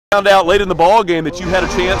Found out late in the ball game that you had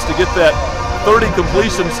a chance to get that 30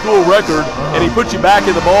 completion school record, and he put you back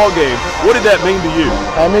in the ball game. What did that mean to you?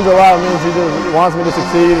 It means a lot. It means he just wants me to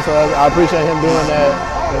succeed, so I appreciate him doing that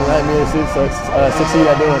and letting me succeed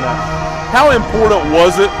at doing that. How important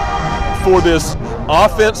was it for this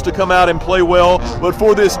offense to come out and play well, but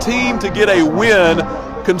for this team to get a win,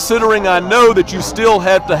 considering I know that you still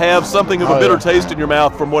had to have something of a bitter taste in your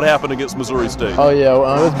mouth from what happened against Missouri State? Oh yeah,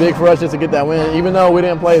 it was big for us just to get that win. Even though we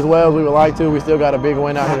didn't play as well as we would like to, we still got a big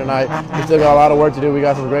win out here tonight. We still got a lot of work to do. We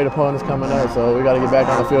got some great opponents coming up, so we got to get back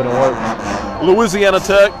on the field and work. Louisiana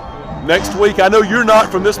Tech next week. I know you're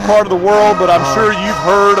not from this part of the world, but I'm sure you've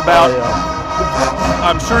heard about.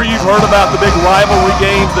 I'm sure you've heard about the big rivalry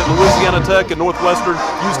games that Louisiana Tech and Northwestern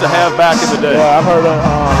used to have back in the day. Yeah, I've heard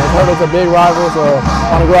it's a big rival, so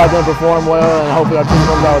I want to go out there and perform well, and hopefully our team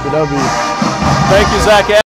comes out with the W. Thank you, Zach.